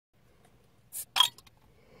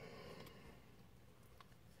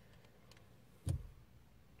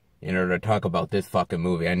in order to talk about this fucking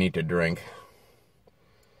movie, I need to drink.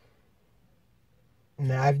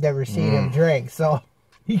 No, I've never seen him drink, so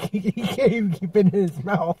he can't even keep it in his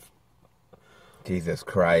mouth. Jesus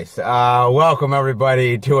Christ. Welcome,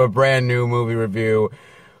 everybody, to a brand new movie review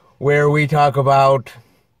where we talk about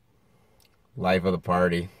Life of the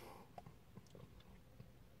Party.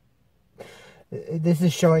 This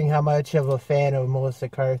is showing how much of a fan of Melissa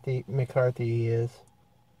McCarthy he is.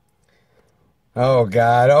 Oh,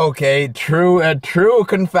 God. Okay, a true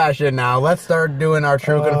confession now. Let's start doing our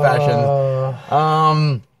true confessions.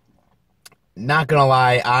 Not gonna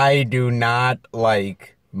lie, I do not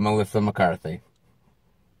like Melissa McCarthy.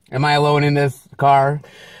 Am I alone in this car?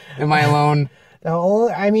 Am I alone?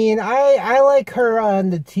 I like her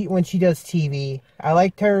on when she does TV. I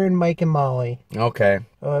liked her in Mike and Molly. Okay.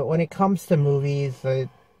 When it comes to movies,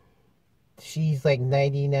 she's like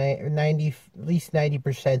 90, at least 90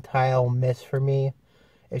 percentile miss for me.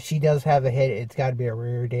 If she does have a hit, it's got to be a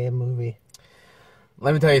rare damn movie.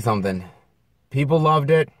 Let me tell you something. People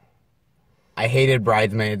loved it. I hated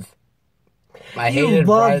Bridesmaids. You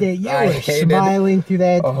loved it. You were smiling through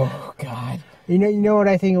that. Oh, God. You know what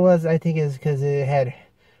I think it was? I think it's because it had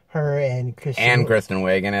her and Kristen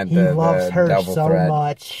Wiig in it. He loves her so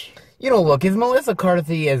much. You know, look, is Melissa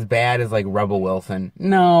McCarthy as bad as like Rebel Wilson?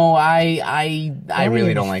 No, I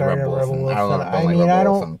really don't like Rebel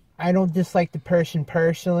Wilson. I don't dislike the person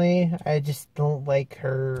personally. I just don't like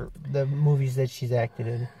the movies that she's acted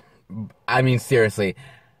in. I mean, seriously.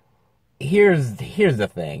 Here's the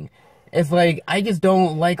thing. It's like, I just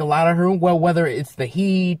don't like a lot of her, well, whether it's The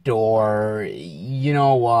Heat or, you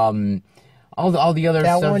know, all the other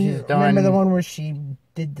stuff she's done. Remember the one where she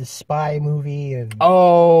did the spy movie?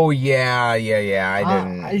 Oh, yeah, I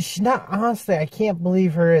didn't. She's not, honestly, I can't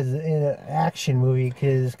believe her as in an action movie,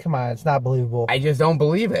 because, come on, it's not believable. I just don't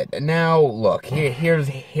believe it. Now, look, here's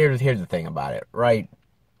the thing about it, right?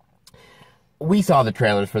 We saw the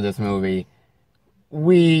trailers for this movie.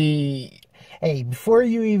 Hey, before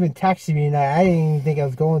you even texted me tonight, I didn't even think I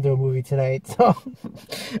was going to a movie tonight, so...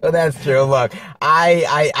 Well, that's true. Look,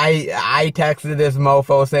 I texted this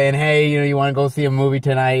mofo saying, hey, you know, you want to go see a movie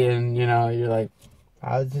tonight? And, you know, you're like,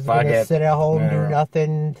 I was just going to sit at home and do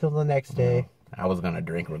nothing until the next day. I was going to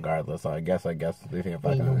drink regardless, so I guess they think if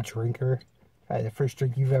I ain't no drinker. Probably the first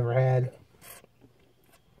drink you've ever had.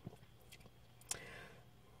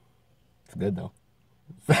 It's good, though.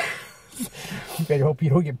 You better hope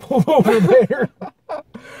you don't get pulled over later.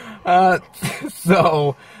 I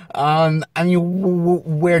mean,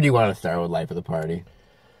 where do you want to start with Life of the Party?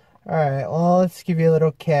 Alright, well, let's give you a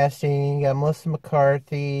little casting. You got Melissa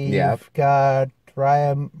McCarthy. Yeah. You've got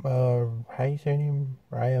Ryan, how do you say her name?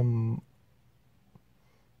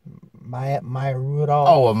 Maya Rudolph.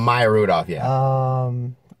 Oh, Maya Rudolph, yeah.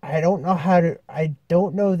 I don't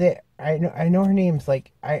know that. I know her name's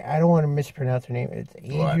like, I don't want to mispronounce her name. It's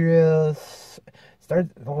Adria. The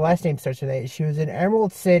last name starts with A. She was in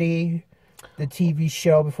Emerald City, the TV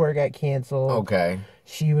show before it got canceled. Okay.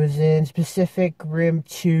 She was in Pacific Rim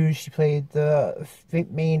 2. She played the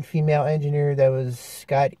main female engineer that was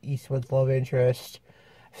Scott Eastwood's love interest.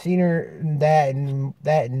 I've seen her in that and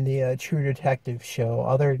the True Detective show.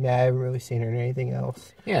 Other than that, I haven't really seen her in anything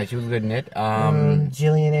else. Yeah, she was good in it.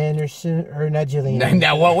 Gillian Anderson, or not Gillian.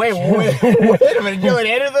 Now, wait a minute. Gillian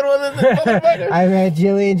Anderson was in this? I met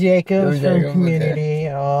Gillian Jacobs from Community.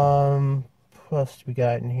 Okay. Who else do we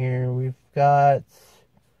got in here? We've got,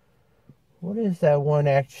 what is that one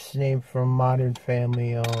actress name from Modern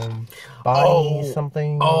Family? Bonnie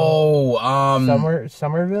something.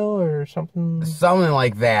 Somerville or something. Something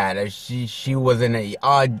like that. She was in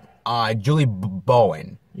a Julie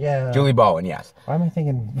Bowen. Yeah. Julie Bowen, yes. Why am I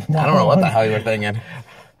thinking? I don't know what the hell you were thinking.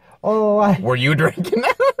 Were you drinking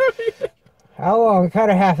that? How long?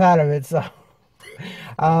 Kind of half out of it. So,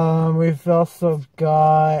 we've also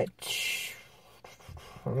got.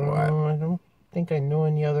 What? I don't think I know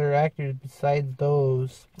any other actors besides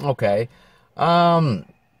those. Okay.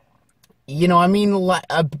 You know, I mean,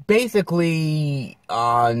 basically,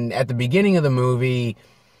 at the beginning of the movie,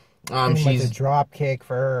 she's like a drop kick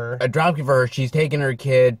for her. A drop kick for her. She's taking her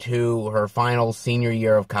kid to her final senior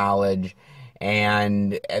year of college,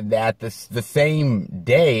 and at the same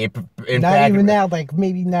day, like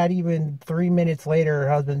maybe not even 3 minutes later, her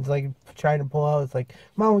husband's like trying to pull out. It's like,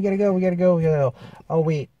 Mom, we gotta go. Oh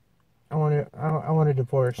wait. I want a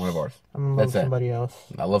divorce. I want a divorce. I'm in love with somebody else.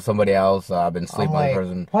 I love somebody else. I've been sleeping with a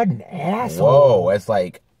person. What an asshole. Whoa, it's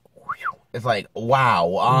like,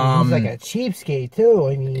 wow. He's like a cheapskate too.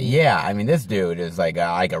 I mean, yeah. I mean, this dude is like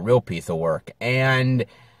a real piece of work. And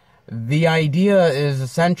the idea is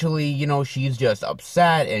essentially, you know, she's just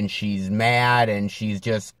upset and she's mad and she's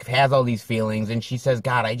just has all these feelings, and she says,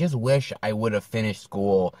 God, I just wish I would have finished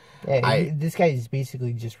school. Yeah, this guy's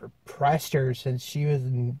basically just repressed her since she was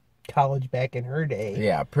in college back in her day.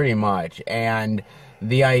 Yeah, pretty much. And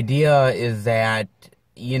the idea is that,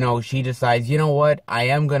 you know, she decides, you know what, I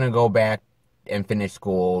am going to go back and finish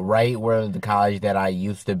school right where the college that I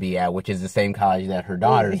used to be at, which is the same college that her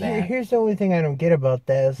daughter's at. Here's the only thing I don't get about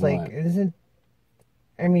that. It's like,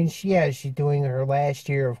 she's doing her last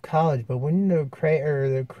year of college, but wouldn't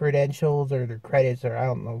the credentials or the credits, or I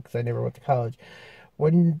don't know, because I never went to college,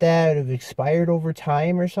 wouldn't that have expired over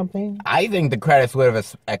time or something? I think the credits would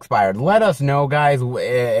have expired. Let us know, guys,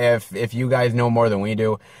 if you guys know more than we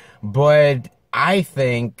do. But I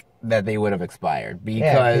think that they would have expired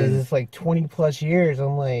because it's like 20 plus years.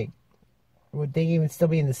 I'm like, would they even still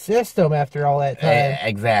be in the system after all that time?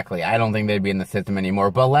 Exactly. I don't think they'd be in the system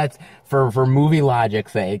anymore. But let's, for movie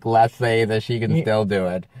logic's sake, let's say that she can still do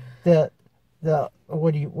it.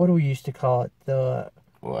 What do we used to call it?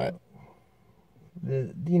 What?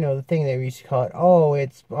 The thing that we used to call it. Oh,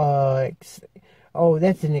 it's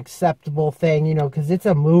that's an acceptable thing, because it's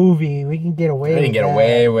a movie. We can get away with it. We can get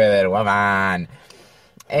away with it. Come on.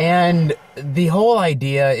 And the whole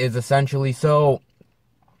idea is essentially, so,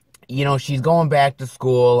 she's going back to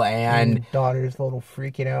school, and the daughter's a little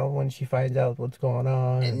freaking out when she finds out what's going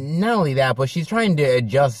on. Not only that, but she's trying to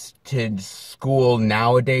adjust to school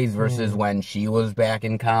nowadays versus when she was back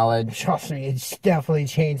in college. Trust me, it's definitely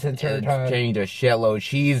changed since her time. It's changed a shitload.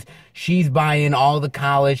 She's buying all the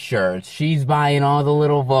college shirts. She's buying all the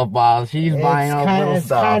little footballs. She's buying all the little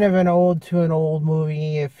stuff. It's kind of an old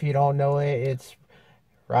movie. If you don't know it, it's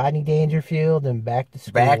Rodney Dangerfield and Back to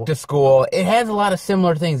School. Back to School. It has a lot of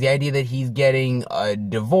similar things. The idea that he's getting a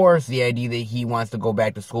divorce, the idea that he wants to go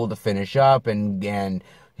back to school to finish up, and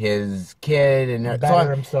his kid and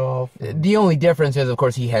better himself. The only difference is, of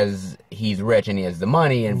course, he's rich and he has the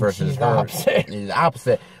money, and versus her is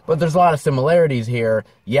opposite. But there's a lot of similarities here.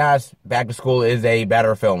 Yes, Back to School is a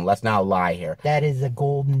better film. Let's not lie here. That is a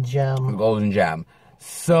golden gem. A golden gem.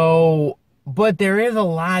 So, but there is a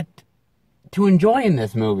lot to enjoy in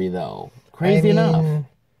this movie, though. Crazy enough.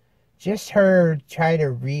 Just her try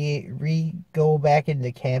to go back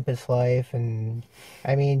into campus life, and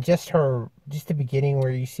just the beginning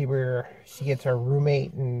where you see where she gets her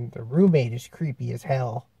roommate, and the roommate is creepy as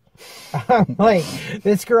hell. I'm like,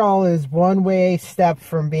 this girl is one way step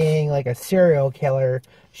from being like a serial killer.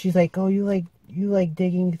 She's like, oh, you like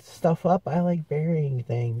digging stuff up? I like burying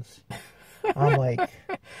things. I'm like,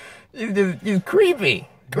 you're creepy.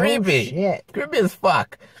 Creepy. Shit. Creepy as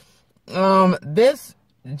fuck. This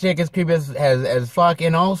chick is creepy as fuck,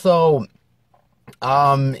 and also,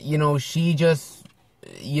 she just,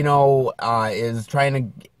 is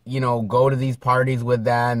trying to, go to these parties with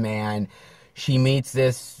them, and she meets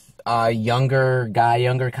this younger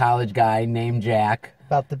college guy named Jack.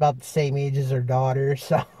 About the same age as her daughter,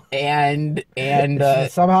 so. And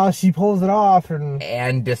somehow she pulls it off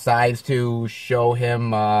and decides to show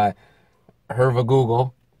him her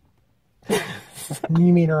Vagoogle.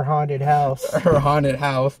 You mean her haunted house? Her haunted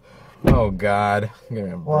house. Oh God.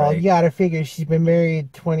 Well, you gotta figure she's been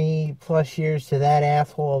married 20 plus years to that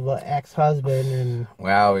asshole of an ex-husband, and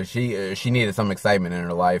well, she needed some excitement in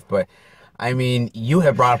her life. But you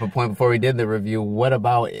had brought up a point before we did the review. What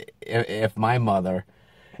about if my mother?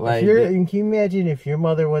 Like, can you imagine if your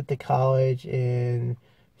mother went to college and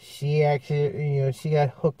she actually, she got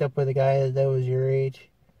hooked up with a guy that was your age?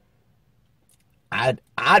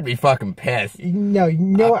 I'd be fucking pissed.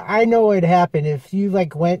 No, I know what happened. If you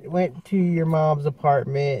went to your mom's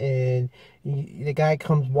apartment and the guy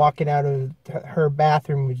comes walking out of her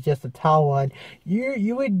bathroom with just a towel on,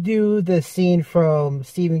 you would do the scene from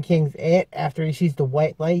Stephen King's It. After he sees the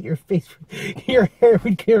white light, your hair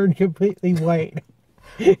would turn completely white.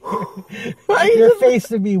 Your face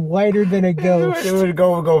would be whiter than a ghost. It would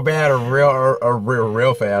go bad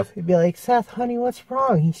real fast. It'd be like, Seth, honey, what's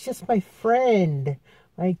wrong? He's just my friend,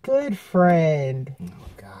 my good friend. Oh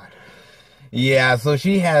God. Yeah, so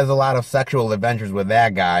she has a lot of sexual adventures with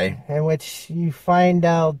that guy, in which you find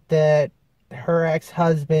out that her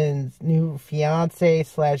ex-husband's new fiance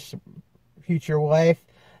 / future wife,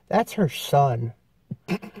 that's her son.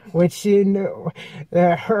 Which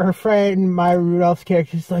her friend Maya Rudolph's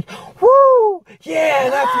character is like, woo, yeah,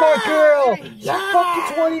 that's my girl. She's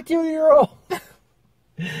fucking 22-year-old.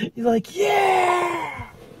 You're like, yeah.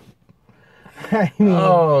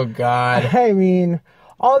 Oh God.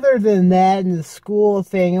 Other than that and the school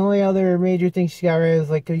thing, the only other major thing she got right is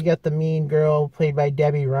like, you got the mean girl played by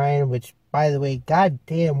Debbie Ryan, which, by the way,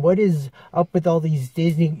 goddamn, what is up with all these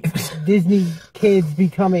Disney Disney kids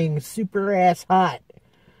becoming super ass hot.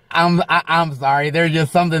 I'm sorry. There's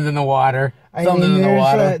just something's in the water. I mean,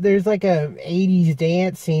 there's like a 80s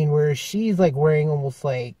dance scene where she's like wearing almost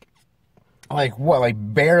like what? Like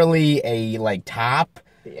barely a like top.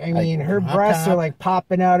 I mean, her breasts are like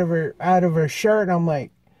popping out of her shirt, and I'm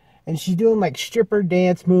like, and she's doing like stripper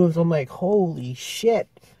dance moves. I'm like, holy shit!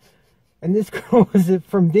 And this girl was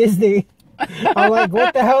from Disney. I'm like,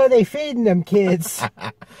 what the hell are they feeding them kids?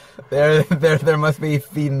 There must be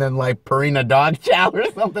feeding them like Purina dog chow or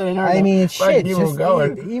something. I mean, shit.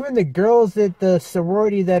 Even the girls at the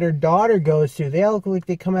sorority that her daughter goes to, they all look like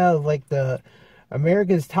they come out of like the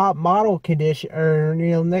America's Top Model condition, or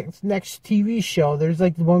next TV show. There's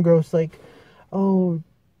like the one girl's like, oh,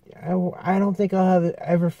 I don't think I'll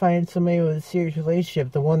ever find somebody with a serious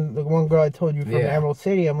relationship. The one girl I told you from Emerald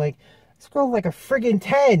City. I'm like, this girl's like a friggin'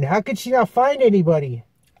 10. How could she not find anybody?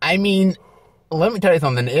 I mean, let me tell you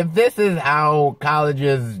something. If this is how college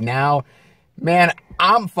is now, man,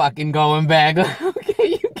 I'm fucking going back.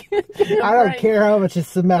 Okay, you can't. I don't care how much a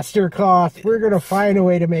semester costs. We're gonna find a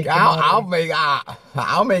way to make it. I'll make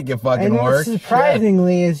it fucking work.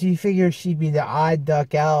 Surprisingly, as you figure she'd be the odd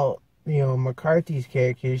duck out. McCarthy's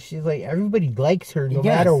character, she's like, everybody likes her no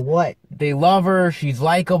matter what. They love her. She's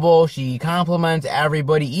likable. She compliments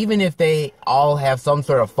everybody. Even if they all have some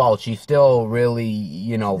sort of fault, she still really,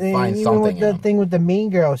 finds something with the thing with the mean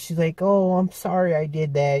girl, she's like, oh, I'm sorry I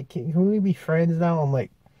did that. Can we be friends now? I'm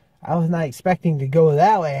like, I was not expecting to go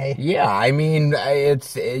that way. Yeah, I mean,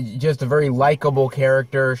 it's just a very likable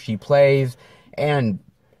character she plays, and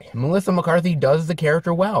Melissa McCarthy does the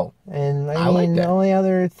character well. And I mean, the only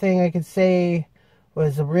other thing I could say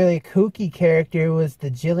was a really kooky character was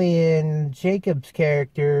the Jillian Jacobs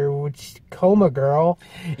character, which Coma Girl.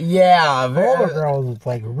 Yeah, Coma Girl was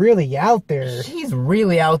like really out there. She's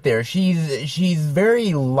really out there. She's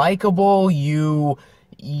very likable. You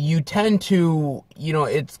tend to,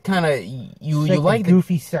 it's kind of, you like the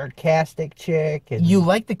goofy, sarcastic chick. And you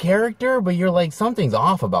like the character, but you're like, something's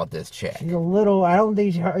off about this chick. She's a little, I don't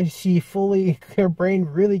think she fully, her brain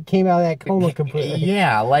really came out of that coma completely.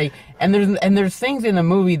 Yeah, and there's things in the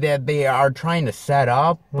movie that they are trying to set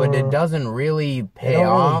up, but it doesn't really pay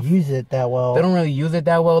off. They don't really use it that well. They don't really use it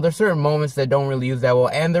that well. There's certain moments that don't really use that well,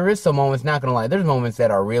 and there is some moments, not gonna lie, there's moments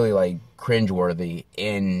that are really like cringeworthy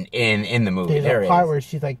in the movie. There's a part where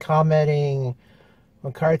she's like commenting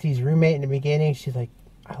McCarthy's roommate in the beginning. She's like,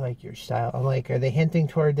 I like your style. I'm like, are they hinting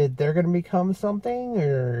toward that they're gonna become something,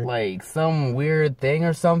 or like some weird thing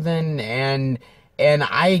or something? And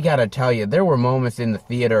I gotta tell you, there were moments in the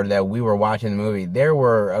theater that we were watching the movie. There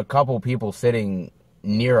were a couple people sitting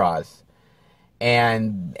near us,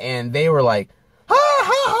 and they were like, ha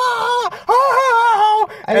ha ha ha ha.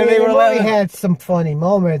 I mean, the movie had some funny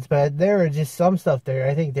moments, but there were just some stuff there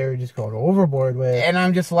I think they were just going overboard with. And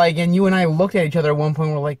I'm just like, and you and I looked at each other at one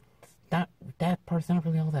point, we're like, that part's not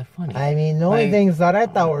really all that funny. I mean, the only things that I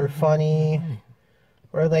thought were funny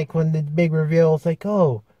were like when the big reveal was like,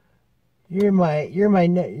 oh, you're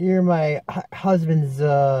my husband's,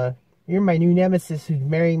 you're my new nemesis who's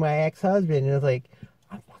marrying my ex-husband. And it was like,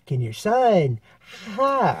 I'm fucking your son.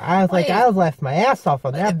 Ha! I was like, I was laughing my ass off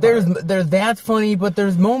on that. There's that's funny, but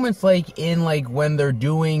there's moments like when they're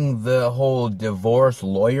doing the whole divorce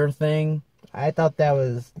lawyer thing. I thought that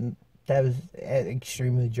was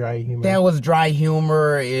extremely dry humor. That was dry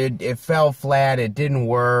humor. It fell flat. It didn't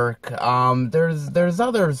work. There's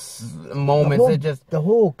other moments the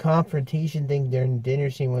whole confrontation thing during the dinner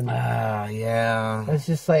scene when yeah, it's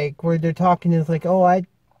just like where they're talking. It's like, oh, I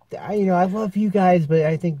love you guys, but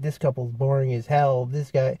I think this couple's boring as hell.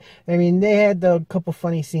 This guy, I mean, they had a couple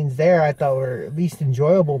funny scenes there I thought were at least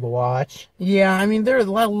enjoyable to watch. Yeah, I mean, there's,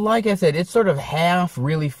 like I said, it's sort of half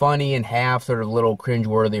really funny and half sort of little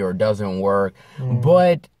cringeworthy or doesn't work.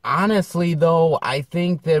 But honestly, though, I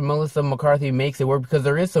think that Melissa McCarthy makes it work because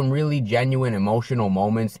there is some really genuine emotional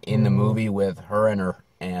moments in the movie with her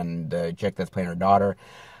and the chick that's playing her daughter.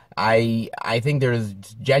 I think there's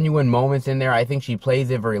genuine moments in there. I think she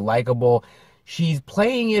plays it very likable. She's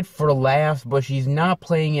playing it for laughs, but she's not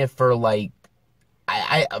playing it for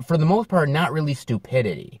for the most part, not really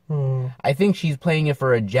stupidity. I think she's playing it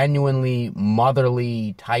for a genuinely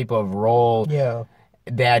motherly type of role. Yeah.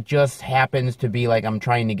 That just happens to be like, I'm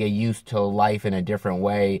trying to get used to life in a different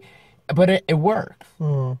way. But it works.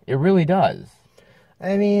 It really does.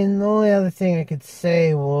 I mean, the only other thing I could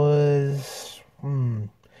say was...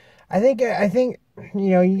 I think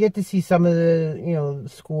you get to see some of the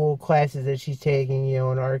school classes that she's taking, in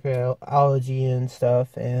archaeology and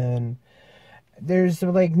stuff, and there's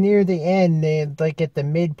like near the end, they like at the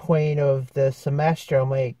midpoint of the semester, I'm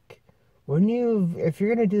like, Wouldn't you, if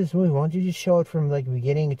you're gonna do this movie, why don't you just show it from like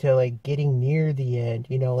beginning to like getting near the end?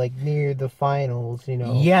 You know, like near the finals. You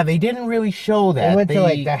know. Yeah, they didn't really show that. They went to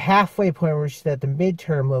like the halfway point where she's at the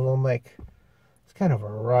midterm level. I'm like, it's kind of a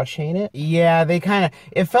rush, ain't it? Yeah, they kind of.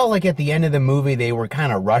 It felt like at the end of the movie they were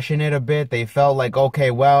kind of rushing it a bit. They felt like,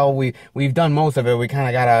 okay, well, we've done most of it. We kind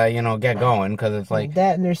of gotta get going because it's like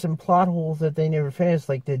that, and there's some plot holes that they never finished,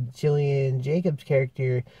 like the Jillian Jacobs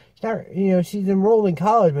character. She's not, she's enrolled in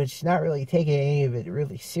college, but she's not really taking any of it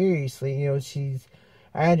really seriously.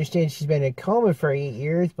 I understand she's been in a coma for 8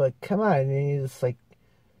 years, but come on, and you're just like.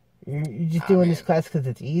 You're just doing this class because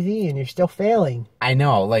it's easy, and you're still failing. I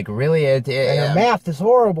know, like really, and her math is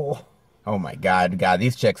horrible. Oh my God,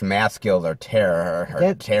 these chicks' math skills are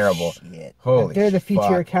terrible. Shit. Holy if they're the future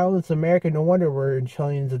fuck. accountants of America, no wonder we're in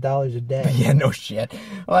trillions of dollars a day. Yeah, no shit.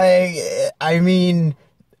 Like, I mean,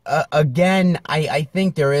 again, I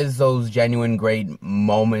think there is those genuine great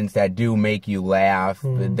moments that do make you laugh.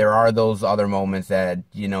 There are those other moments that,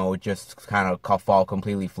 just kind of fall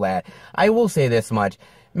completely flat. I will say this much.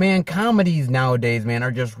 Man, comedies nowadays, man,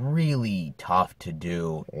 are just really tough to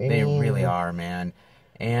do. They really are, man.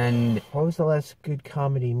 And what was the last good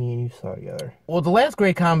comedy me and you saw together? Well, the last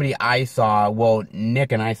great comedy I saw,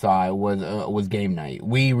 Nick and I saw, was Game Night.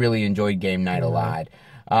 We really enjoyed Game Night a lot.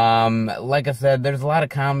 Like I said, there's a lot of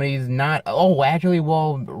comedies. Ron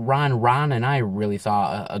and I really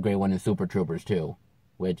saw a great one in Super Troopers too,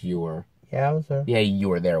 which you were. Yeah, I was there. Yeah, you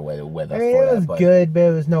were there with us. It was good, but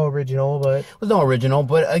it was no original. But it was no original.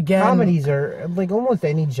 But again, comedies are like almost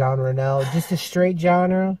any genre now. Just a straight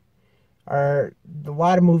genre. A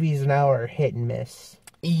lot of movies now are hit and miss.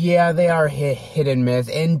 Yeah, they are hit and miss.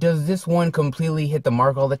 And does this one completely hit the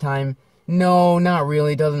mark all the time? No, not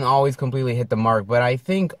really. It doesn't always completely hit the mark. But I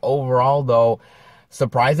think overall, though,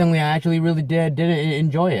 surprisingly, I actually really did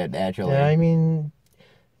enjoy it. Actually, yeah, I mean.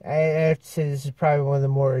 I have to say this is probably one of the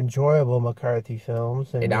more enjoyable McCarthy films.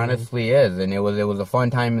 It honestly is, and it was a fun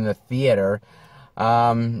time in the theater. What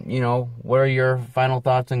are your final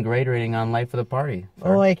thoughts and grade rating on Life of the Party?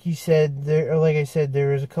 Well, like I said, there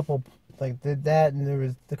was a couple that, and there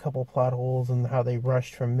was a couple plot holes and how they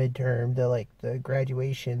rushed from midterm to like the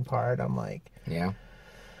graduation part. I'm like, yeah.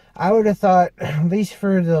 I would have thought, at least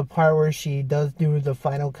for the part where she does do the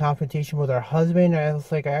final confrontation with her husband, I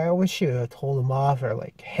was like, I wish she would have told him off or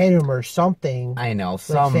like hit him or something. I know,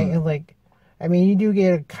 you do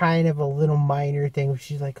get a kind of a little minor thing where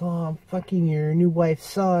she's like, oh, I'm fucking your new wife's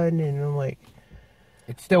son, and I'm like,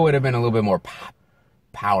 it still would have been a little bit more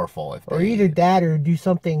powerful if or either that or do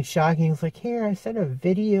something shocking. It's like, here, I sent a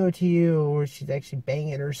video to you where she's actually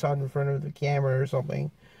banging her son in front of the camera or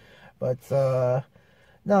something. But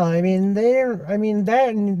no, I mean that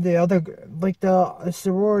and the other, like the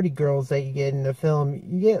sorority girls that you get in the film,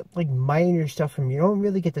 you get like minor stuff from them. You don't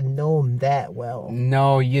really get to know them that well.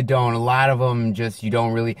 No, you don't. A lot of them you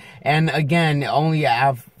don't really. And again, only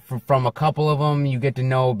from a couple of them you get to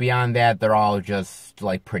know. Beyond that, they're all just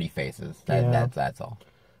like pretty faces. That's all.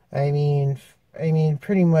 I mean,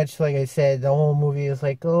 pretty much like I said, the whole movie is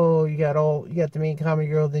like, oh, you got the main comedy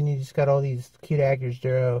girl, then you just got all these cute actors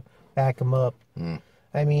to back them up.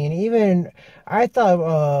 I mean, even I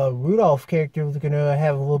thought Rudolph's character was going to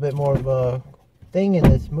have a little bit more of a thing in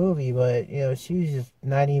this movie, but, she was just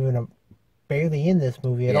not even barely in this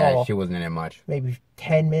movie at all. Yeah, she wasn't in it much. Maybe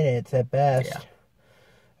 10 minutes at best. Yeah.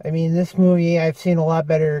 I mean, this movie, I've seen a lot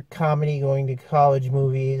better comedy going to college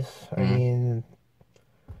movies. I mean,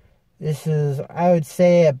 this is, I would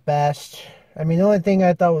say at best. I mean, the only thing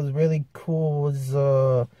I thought was really cool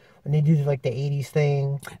was when they do like the 80s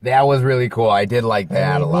thing. That was really cool. I did like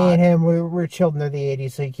that a lot. Me and him, we're children of the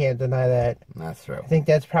 80s, so you can't deny that. That's true. I think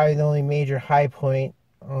that's probably the only major high point.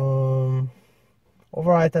 Overall,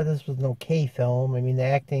 I thought this was an okay film. I mean, the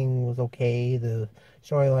acting was okay. The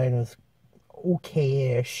storyline was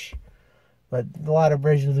okay-ish. But a lot of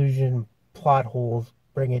resolution plot holes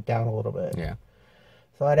bring it down a little bit. Yeah.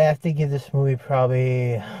 So I'd have to give this movie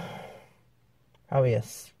probably a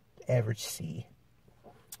average C.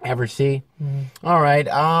 Average C? All right.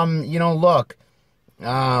 Look.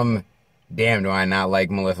 Damn, do I not like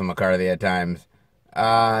Melissa McCarthy at times.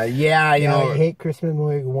 I hate Kristen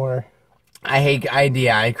Wiig more.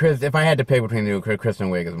 If I had to pick between the two, Kristen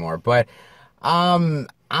Wiig is more. But,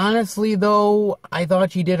 honestly, though, I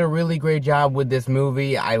thought she did a really great job with this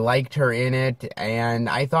movie. I liked her in it, and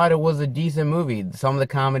I thought it was a decent movie. Some of the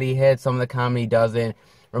comedy hits, some of the comedy doesn't.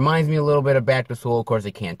 Reminds me a little bit of Back to School. Of course,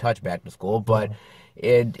 it can't touch Back to School, but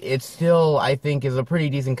it still, I think, is a pretty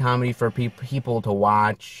decent comedy for people to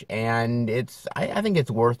watch, and I think it's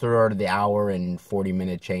worth the hour and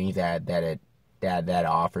 40-minute change that that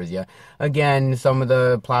offers you. Again, some of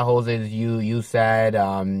the plot holes, as you said,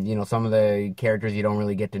 you know, some of the characters you don't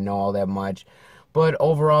really get to know all that much. But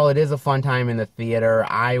overall, it is a fun time in the theater.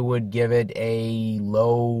 I would give it a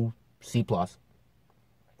low C+.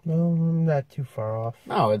 No, not too far off.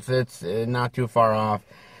 No, it's not too far off.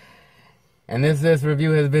 And this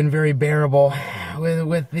review has been very bearable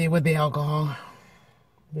with the alcohol.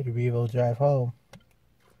 Better be able to drive home.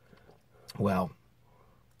 Well,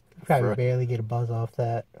 Probably barely get a buzz off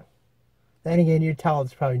that. Then again, your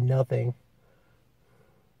talent's probably nothing.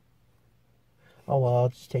 Oh well, I'll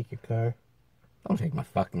just take your car. Don't take my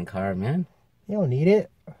fucking car, man. You don't need it.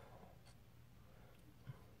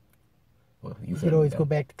 Well, You could always go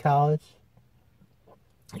back to college.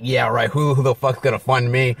 Yeah, right. Who the fuck's gonna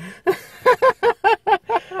fund me?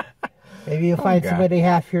 Maybe you'll find somebody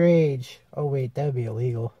half your age. Oh wait, that would be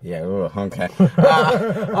illegal. Yeah, okay.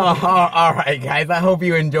 All right, guys. I hope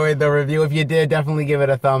you enjoyed the review. If you did, definitely give it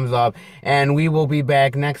a thumbs up. And we will be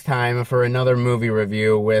back next time for another movie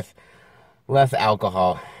review with less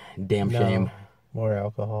alcohol. Damn shame. More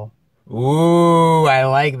alcohol. Ooh, I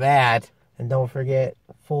like that. And don't forget,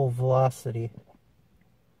 full velocity.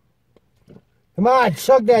 Come on,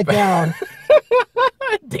 chug that down.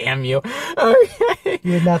 Damn you. Okay.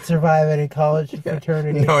 You would not survive any college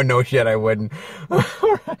fraternity. No shit, I wouldn't.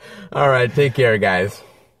 All right, take care, guys.